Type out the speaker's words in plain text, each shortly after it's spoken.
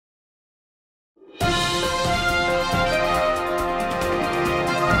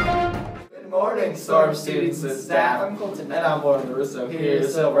morning, Storm students and staff. I'm Colton. And I'm Warren Russo.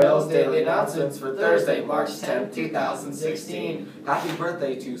 Here's Silver Hills Daily Announcements for Thursday, March 10th, 2016. Happy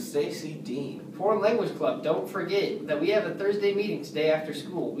birthday to Stacy Dean. Foreign Language Club, don't forget that we have a Thursday meeting today after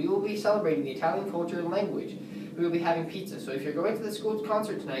school. We will be celebrating the Italian culture and language. We will be having pizza, so if you're going to the school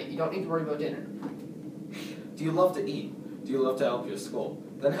concert tonight, you don't need to worry about dinner. Do you love to eat? Do you love to help your school?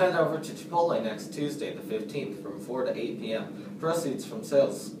 Then head over to Chipotle next Tuesday, the 15th, from 4 to 8 p.m. Proceeds from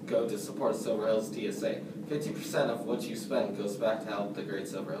sales go to support Silver Hills TSA. 50% of what you spend goes back to help the Great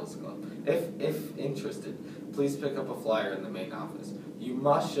Silver Hills Club. If interested, please pick up a flyer in the main office. You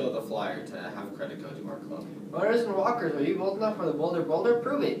must show the flyer to have credit go to our club. Runners and walkers, are you bold enough for the Boulder Boulder?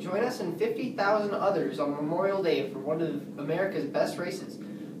 Prove it. Join us and 50,000 others on Memorial Day for one of America's best races.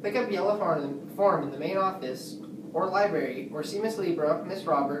 Pick up yellow form in the main office or library, or see Miss Libra, Miss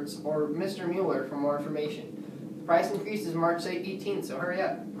Roberts, or Mr. Mueller for more information. The price increase is March 18th, so hurry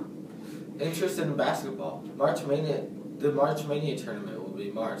up. Interested in basketball? The March Mania tournament will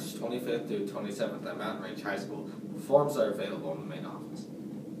be March 25th through 27th at Mountain Range High School. Forms are available in the main office.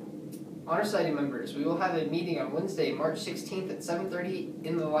 Honor Society members, we will have a meeting on Wednesday, March 16th at 7:30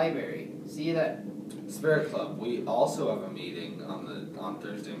 in the library. See you then. Spirit Club, we also have a meeting on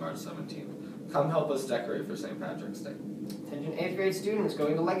Thursday, March 17th. Come help us decorate for St. Patrick's Day. Attention 8th grade students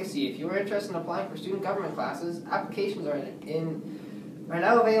going to Legacy. If you are interested in applying for student government classes, applications are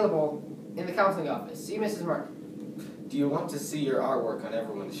now available in the counseling office. See Mrs. Martin. Do you want to see your artwork on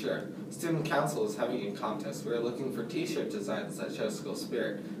everyone's shirt? Student Council is having a contest. We are looking for T-shirt designs that show school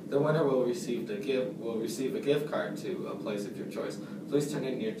spirit. The winner will receive a gift card to a place of your choice. Please turn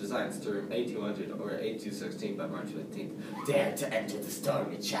in your designs to room A200 or A216 by March 15th. Dare to enter the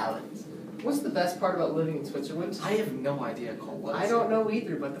Stormy Challenge. What's the best part about living in Switzerland? I have no idea, Cole. I don't know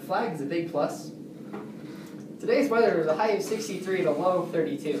either, but the flag is a big plus. Today's weather is a high of 63 and a low of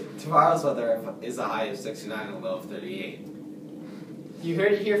 32. Tomorrow's weather is a high of 69 and a low of 38. You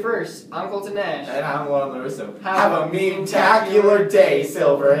heard it here first. I'm Colton Nash. And I'm Warren Russo. Have a meme-tacular day,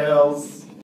 Silver Hills!